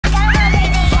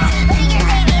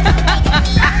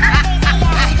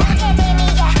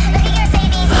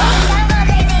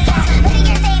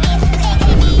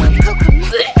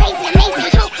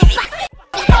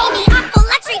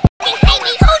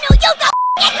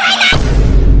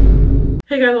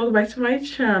guys, welcome back to my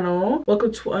channel.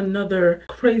 Welcome to another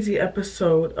crazy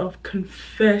episode of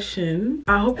Confession.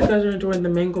 I hope you guys are enjoying the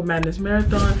Mango Madness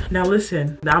Marathon. Now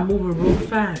listen, I'm moving real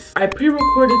fast. I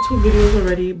pre-recorded 2 videos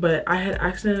already, but I had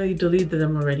accidentally deleted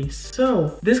them already.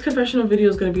 So this confessional video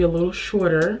is going to be a little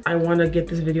shorter. I want to get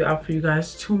this video out for you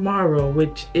guys tomorrow,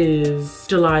 which is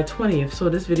July 20th. So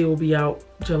this video will be out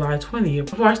July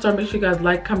 20th. Before I start, make sure you guys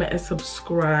like, comment, and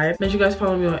subscribe. Make sure you guys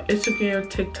follow me on Instagram,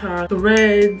 TikTok,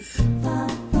 Threads.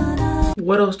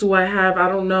 What else do I have? I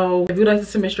don't know. If you'd like to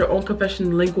submit your own confession,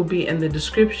 the link will be in the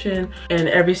description and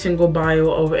every single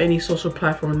bio of any social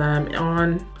platform that I'm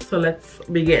on. So let's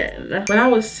begin. When I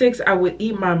was 6, I would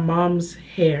eat my mom's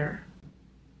hair.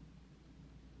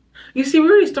 You see,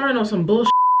 we're already starting on some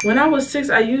bullshit. When I was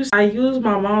 6, I used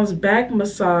my mom's back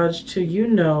massage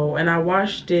to, and I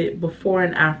washed it before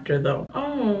and after though.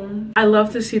 Oh, I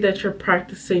love to see that you're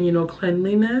practicing,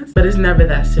 cleanliness, but it's never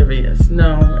that serious.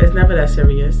 No, it's never that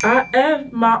serious. I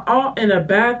have my aunt in a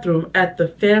bathroom at the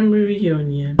family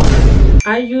reunion.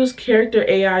 I use character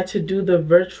AI to do the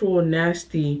virtual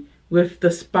nasty with the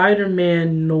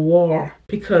Spider-Man noir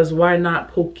because why not,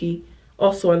 Pokey?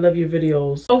 Also, I love your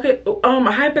videos. Okay,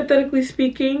 hypothetically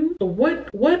speaking,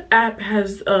 what app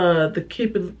has the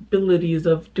capabilities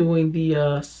of doing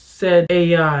the said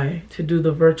AI to do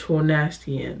the virtual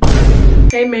nasty in?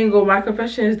 Hey Mango, my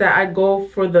confession is that I go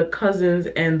for the cousins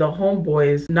and the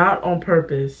homeboys, not on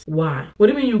purpose. Why? What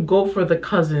do you mean you go for the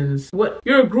cousins? What?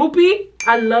 You're a groupie?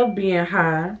 I love being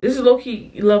high. This is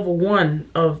low-key level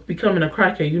 1 of becoming a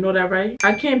crackhead. You know that, right?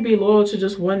 I can't be loyal to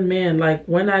just one man. Like,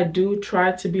 when I do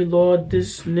try to be loyal,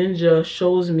 this ninja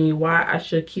shows me why I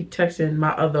should keep texting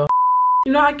my other.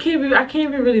 I can't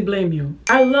even really blame you.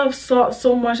 I love salt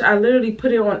so much, I literally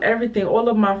put it on everything, all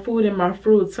of my food and my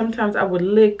fruit. Sometimes I would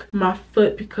lick my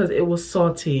foot because it was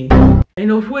salty. Ain't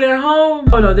no food at home.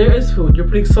 Oh no, there is food. You're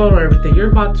putting salt on everything.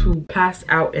 You're about to pass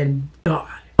out and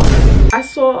die. I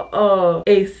saw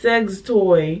a sex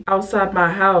toy outside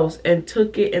my house and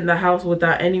took it in the house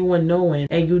without anyone knowing.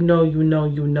 And you know.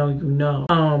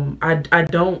 I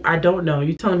don't know.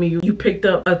 You telling me you picked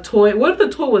up a toy? What if the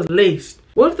toy was laced?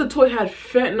 What if the toy had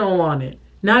fentanyl on it?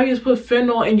 Now you just put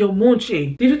fentanyl in your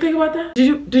moonchi. Did you think about that?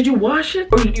 Did you wash it?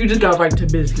 Or you just got right to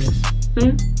business?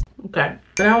 Okay.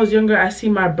 When I was younger, I see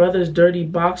my brother's dirty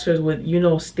boxers with,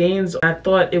 stains. I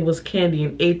thought it was candy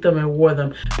and ate them and wore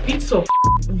them. Be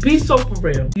so for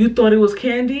real. You thought it was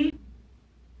candy?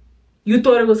 You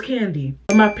thought it was candy.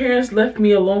 When my parents left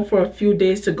me alone for a few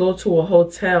days to go to a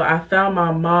hotel, I found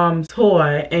my mom's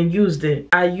toy and used it.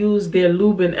 I used their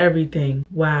lube and everything.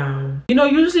 Wow.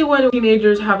 Usually when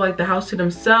teenagers have like the house to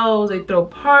themselves, they throw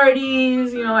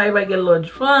parties, everybody get a little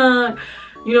drunk,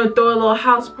 throw a little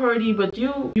house party, but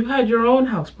you had your own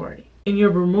house party in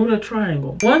your Bermuda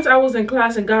Triangle. Once I was in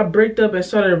class and got bricked up and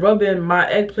started rubbing my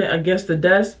eggplant against the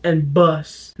desk and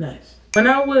bust. Nice. When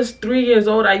I was 3 years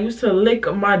old, I used to lick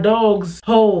my dog's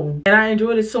hole. And I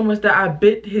enjoyed it so much that I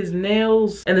bit his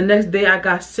nails. And the next day I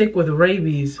got sick with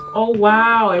rabies. Oh,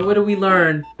 wow. And what did we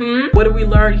learn? What did we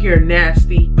learn here,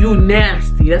 nasty? You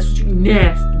nasty. That's what you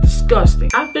nasty. Disgusting.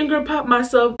 I finger pop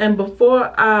myself, and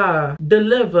before I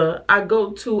deliver, I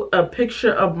go to a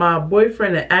picture of my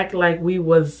boyfriend and act like we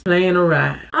was playing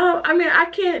around. I mean, I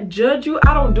can't judge you.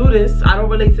 I don't do this. I don't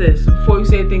relate to this. Before you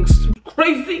say things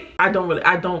crazy, I don't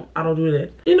do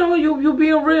that. You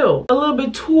being real. A little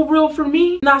bit too real for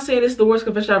me. Not saying it's the worst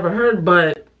confession I ever heard,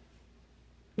 but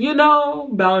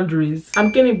boundaries.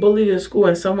 I'm getting bullied in school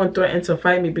and someone threatened to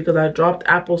fight me because I dropped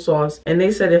applesauce, and they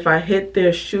said if I hit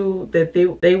their shoe that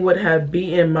they would have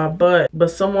beaten my butt, but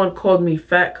someone called me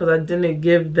fat because I didn't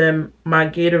give them my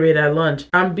Gatorade at lunch.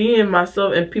 I'm being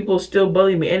myself and people still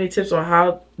bully me. Any tips on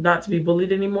how not to be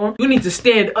bullied anymore? You need to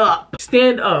stand up.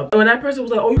 Stand up. And when that person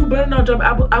was like, oh, you better not drop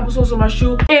applesauce on my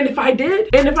shoe. And if I did,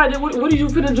 what did you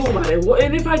finna do about it?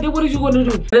 And if I did, what are you gonna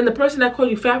do? And then the person that called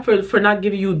you fat for not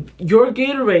giving you your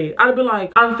Gatorade, I'd be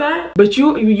like, I'm fat, but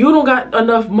you don't got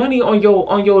enough money on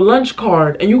your lunch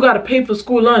card, and you gotta pay for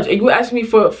school lunch, and you ask me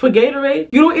for Gatorade?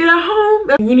 You don't eat at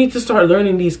home? You need to start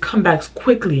learning these comebacks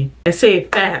quickly and say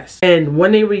it fast. And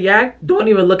when they react, don't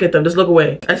even look at them. Just look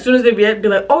away. As soon as they react, be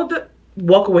like, oh,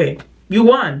 walk away. You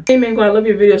won. Hey Mango, I love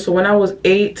your video. So when I was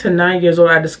 8 to 9 years old,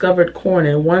 I discovered corn,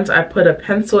 and once I put a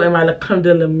pencil in my la creme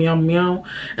de la meow meow,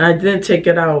 and I didn't take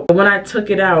it out. But when I took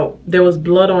it out, there was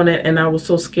blood on it, and I was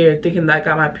so scared, thinking that I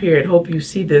got my period. Hope you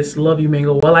see this. Love you,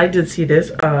 Mango. Well, I did see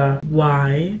this.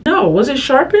 Why? No, was it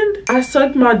sharpened? I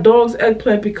sucked my dog's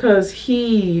eggplant because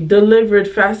he delivered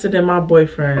faster than my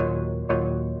boyfriend.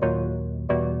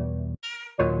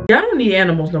 Y'all don't need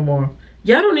animals no more.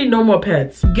 Y'all don't need no more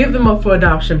pets. Give them up for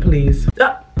adoption, please.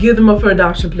 Give them up for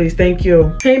adoption, please. Thank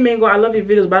you. Hey, Mango, I love your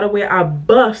videos. By the way, I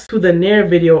bust to the Nair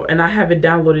video and I have it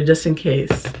downloaded just in case.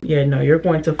 Yeah, no, you're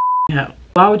going to hell.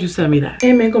 Why would you send me that?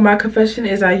 Hey, Mango, my confession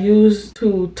is I used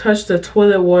to touch the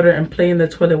toilet water and play in the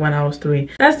toilet when I was 3.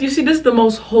 You see, this is the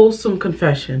most wholesome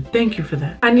confession. Thank you for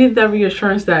that. I needed that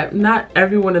reassurance that not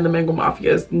everyone in the Mango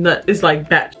Mafia is like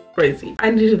that. Crazy.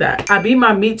 I needed that. I beat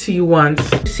my meat to you once.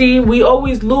 See, we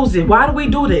always lose it. Why do we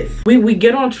do this? We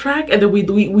get on track and then we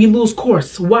lose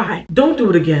course. Why? Don't do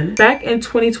it again. Back in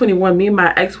 2021, me and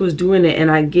my ex was doing it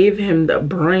and I gave him the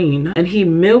brain and he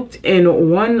milked in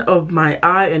one of my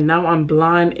eye and now I'm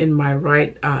blind in my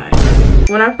right eye.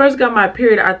 When I first got my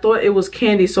period, I thought it was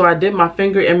candy, so I dipped my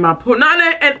finger in my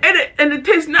punana and it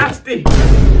tastes nasty.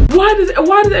 Why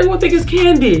does everyone think it's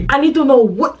candy? I need to know,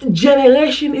 what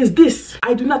generation is this?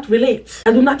 I do not relate.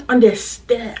 I do not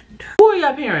understand. Who are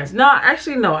your parents? Nah,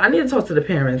 actually no. I need to talk to the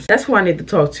parents. That's who I need to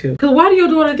talk to. Cause why do your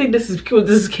daughter think this is cute?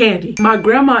 This is candy. My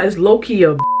grandma is low-key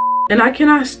a and I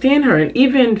cannot stand her and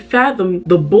even fathom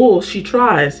the bull she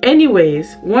tries.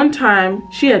 Anyways, one time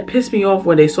she had pissed me off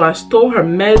one day, so I stole her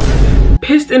meds,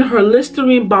 pissed in her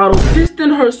Listerine bottle, pissed in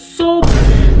her soap,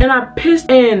 and I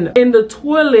pissed in the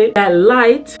toilet at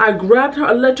light. I grabbed her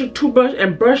electric toothbrush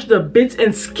and brushed the bits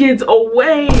and skids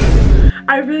away.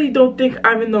 I really don't think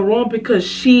I'm in the wrong because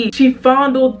she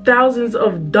fondled thousands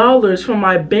of dollars from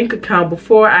my bank account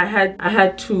before I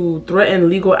had to threaten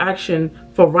legal action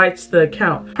for rights to the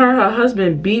account. Her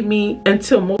husband beat me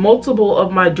until multiple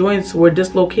of my joints were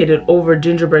dislocated over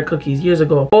gingerbread cookies years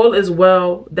ago. All is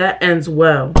well that ends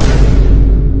well.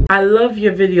 I love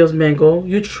your videos, Mango.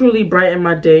 You truly brighten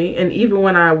my day, and even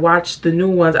when I watch the new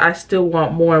ones, I still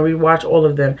want more and rewatch all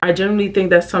of them. I generally think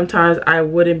that sometimes I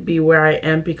wouldn't be where I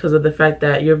am because of the fact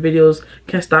that your videos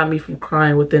can stop me from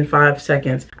crying within 5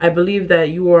 seconds. I believe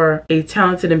that you are a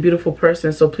talented and beautiful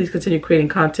person, so please continue creating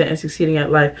content and succeeding at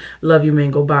life. Love you,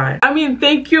 Mango. Bye. I mean,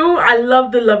 thank you. I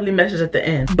love the lovely message at the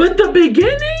end. But the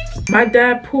beginning? My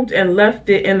dad pooped and left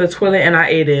it in the toilet and I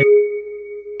ate it.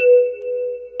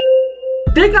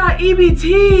 They got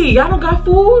EBT. Y'all don't got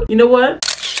food? You know what?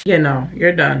 Yeah, no,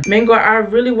 you're done. Mango, I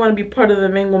really want to be part of the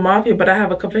Mango Mafia, but I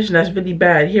have a confession that's really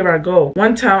bad. Here I go.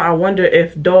 One time I wondered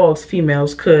if dogs,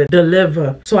 females, could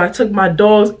deliver. So I took my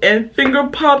dogs and finger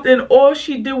popped and all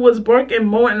she did was bark and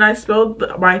moan and I spelled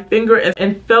my finger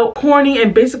and felt corny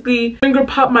and basically finger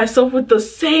popped myself with the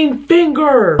same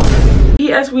finger.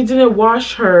 P.S. we didn't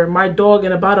wash my dog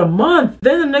in about a month.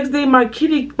 Then the next day my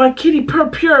kitty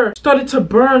pure started to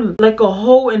burn like a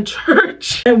hole in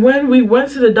church. And when we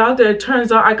went to the doctor, it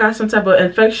turns out I got some type of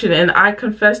infection and I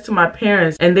confessed to my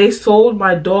parents and they sold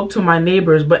my dog to my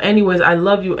neighbors. But anyways, I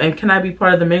love you and can I be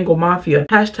part of the Mango Mafia?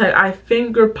 Hashtag I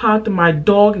finger popped my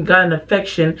dog and got an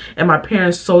infection and my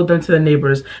parents sold them to the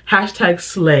neighbors. Hashtag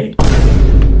slay.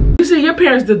 You see, your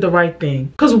parents did the right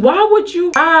thing. Cause why would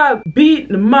you? I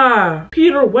beat my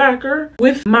Peter Whacker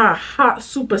with my hot,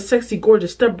 super sexy,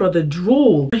 gorgeous stepbrother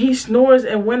Drool. He snores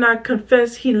and when I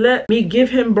confess, he let me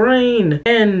give him brain.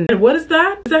 And what is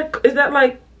that? Is that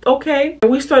like okay?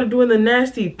 And we started doing the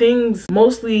nasty things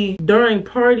mostly during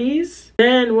parties.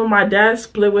 Then when my dad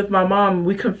split with my mom,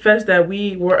 we confessed that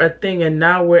we were a thing and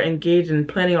now we're engaged in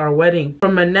planning our wedding.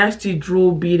 From a nasty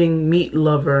drool beating meat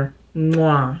lover.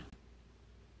 Mwah.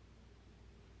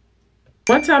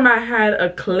 One time I had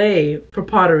a clay for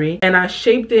pottery and I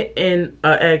shaped it in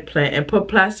an eggplant and put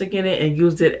plastic in it and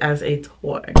used it as a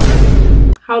toy.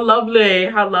 How lovely,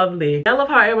 how lovely. I love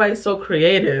how everybody's so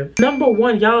creative. Number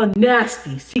 1, y'all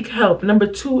nasty. Seek help. Number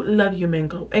 2, love you,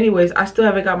 Mango. Anyways, I still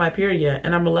haven't got my period yet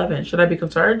and I'm 11. Should I be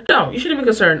concerned? No, you shouldn't be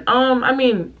concerned. I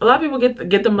mean, a lot of people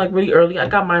get them like really early. I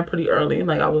got mine pretty early.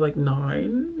 Like I was like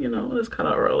 9, you know, it's kind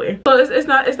of early. So it's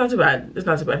not too bad. It's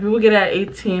not too bad. People get it at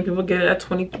 18, people get it at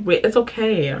 23. It's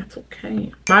okay. It's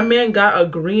okay. My man got a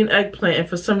green eggplant and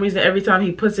for some reason every time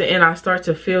he puts it in, I start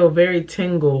to feel very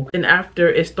tingle. And after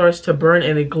it starts to burn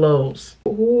and it glows.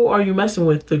 Who are you messing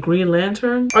with? The Green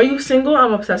Lantern? Are you single?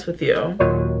 I'm obsessed with you.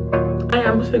 I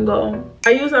am single.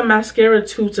 I use a mascara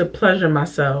too to pleasure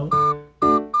myself.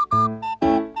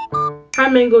 Hi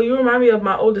Mango, you remind me of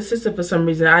my older sister for some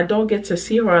reason. I don't get to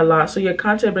see her a lot, so your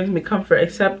content brings me comfort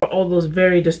except for all those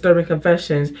very disturbing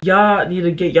confessions. Y'all need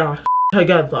to get y'all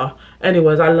together.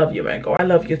 Anyways, I love you, Mango. I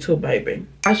love you too, baby.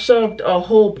 I shoved a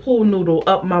whole pool noodle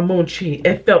up my mochi.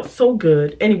 It felt so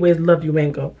good. Anyways, love you,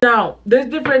 Mango. Now, there's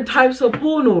different types of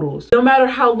pool noodles. No matter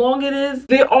how long it is,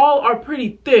 they all are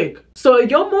pretty thick. So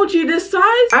your mochi this size,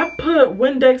 I put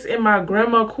Windex in my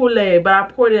grandma Kool-Aid, but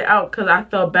I poured it out because I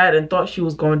felt bad and thought she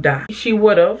was gonna die. She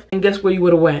would have, and guess where you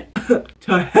would have went?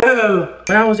 To hell.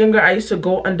 When I was younger, I used to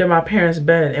go under my parents'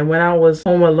 bed, and when I was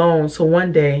home alone, so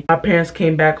one day my parents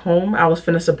came back home, I was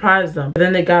finna surprise them. But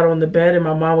then they got on the bed and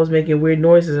my mom was making weird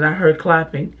noises and I heard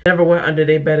clapping. Never went under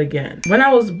their bed again. When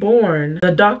I was born,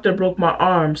 the doctor broke my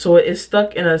arm, so it is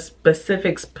stuck in a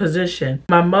specific position.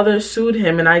 My mother sued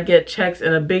him and I get checks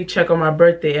and a big check on my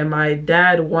birthday, and my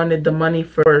dad wanted the money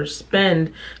for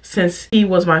spend since he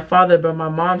was my father, but my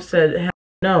mom said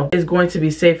no, it's going to be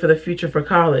safe for the future for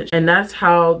college. And that's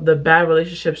how the bad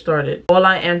relationship started. All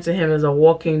I am to him is a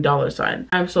walking $sign.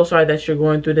 I'm so sorry that you're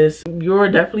going through this. You're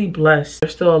definitely blessed.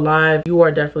 You're still alive. You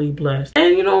are definitely blessed.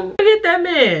 And you know, get that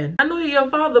man. I know he's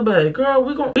your father, but girl,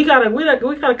 we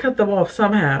gotta cut them off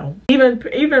somehow. Even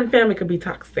family could be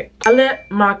toxic. I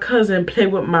let my cousin play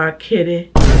with my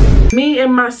kitty. Me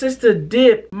and my sister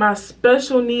dipped my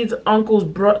special needs uncle's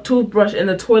toothbrush in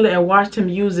the toilet and watched him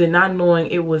use it, not knowing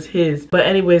it was his. But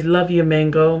anyways, love you,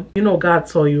 Mango. You know God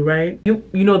saw you, right? You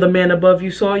know the man above you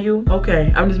saw you?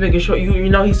 Okay, I'm just making sure you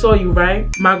know he saw you,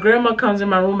 right? My grandma comes in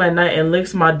my room at night and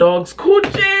licks my dog's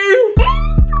coochie.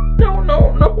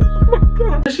 No.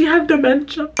 Does she have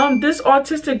dementia? This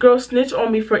autistic girl snitched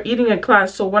on me for eating in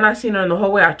class, so when I seen her in the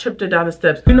hallway, I tripped her down the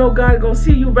steps. You know God gonna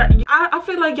see you, right? I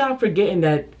feel like y'all forgetting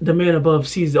that the man above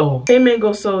sees all. Hey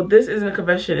Mango, so this isn't a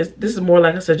confession, this is more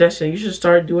like a suggestion. You should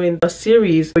start doing a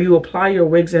series where you apply your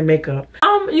wigs and makeup.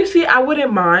 You see, I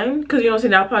wouldn't mind, because you know what I'm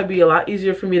saying, that'll probably be a lot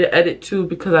easier for me to edit too,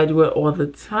 because I do it all the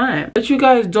time. But you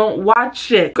guys don't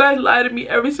watch it. You guys lie to me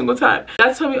every single time.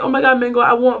 Guys tell me, oh my God, Mango,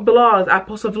 I want vlogs. I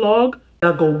post a vlog,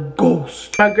 I go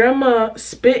ghost. My grandma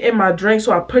spit in my drink,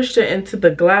 so I pushed her into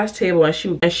the glass table and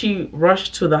she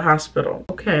rushed to the hospital.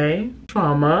 Okay,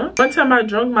 trauma. One time I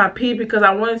drank my pee because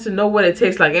I wanted to know what it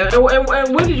tastes like. And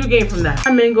what did you gain from that?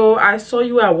 Hi Mango, I saw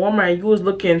you at Walmart and you was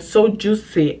looking so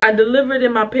juicy. I delivered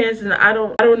in my pants and I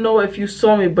don't know if you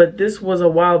saw me, but this was a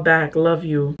while back. Love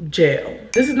you, jail.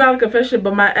 This is not a confession,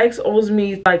 but my ex owes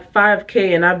me like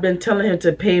 $5K and I've been telling him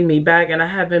to pay me back and I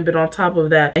haven't been on top of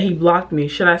that and he blocked me.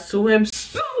 Should I sue him?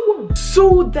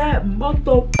 Sue that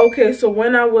mother. Okay, so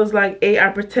when I was like 8, I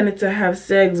pretended to have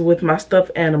sex with my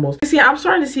stuffed animals. You see, I'm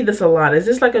starting to see this a lot. Is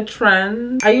this like a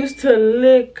trend? I used to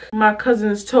lick my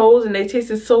cousin's toes and they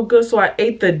tasted so good, so I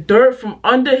ate the dirt from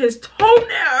under his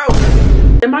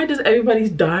toenail. Am I just everybody's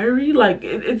diary? Like,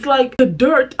 it's like the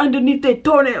dirt underneath their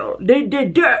toenail. They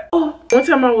did dirt. Oh. One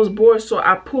time I was bored, so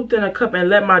I pooped in a cup and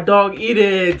let my dog eat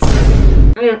it.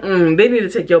 They need to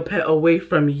take your pet away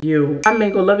from you. I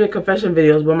Mango, love your confession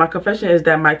videos, but my confession is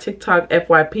that my TikTok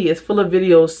FYP is full of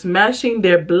videos smashing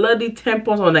their bloody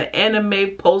temples on an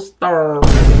anime poster.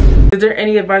 Is there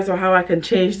any advice on how I can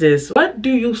change this? What do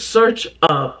you search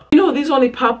up? You know these only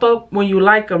pop up when you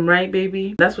like them, right,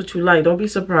 baby? That's what you like. Don't be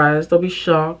surprised. Don't be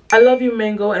shocked. I love you,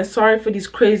 Mango, and sorry for these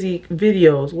crazy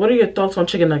videos. What are your thoughts on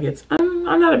chicken nuggets?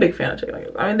 I'm not a big fan of chicken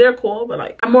nuggets. I mean, they're cool, but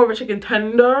like, I'm more of a chicken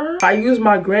tender. I use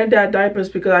my granddad diapers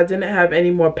because I didn't have any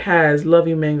more pads. Love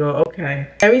you, Mango. Okay.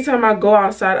 Every time I go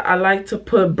outside, I like to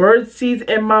put bird seeds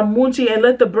in my mochi and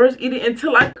let the birds eat it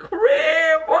until I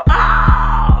crib.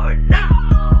 Oh, no.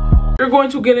 You're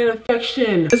going to get an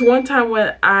infection. There's one time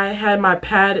when I had my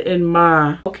pad in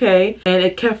my, okay, and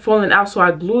it kept falling out, so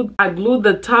I glued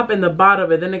the top and the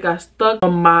bottom, and then it got stuck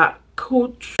on my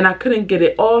cooch and I couldn't get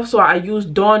it off, so I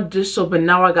used Dawn dish soap and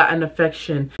now I got an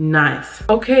infection. Nice.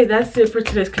 Okay, that's it for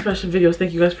today's confession videos.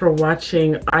 Thank you guys for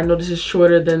watching. I know this is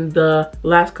shorter than the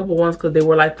last couple ones because they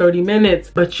were like 30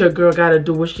 minutes, but your girl gotta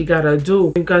do what she gotta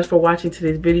do. Thank you guys for watching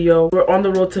today's video. We're on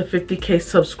the road to 50K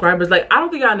subscribers. Like, I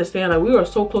don't think I understand, like, we are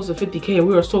so close to 50K and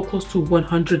we are so close to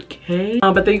 100K.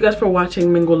 But thank you guys for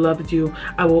watching. Mango loves you.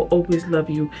 I will always love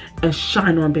you, and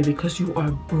shine on, baby, because you are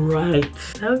bright.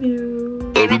 Love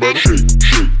you. Everybody shake,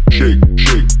 shake,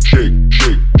 shake, shake,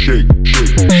 shake, shake, shake,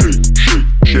 shake, shake,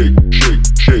 shake,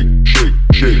 shake, shake,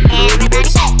 shake, shake.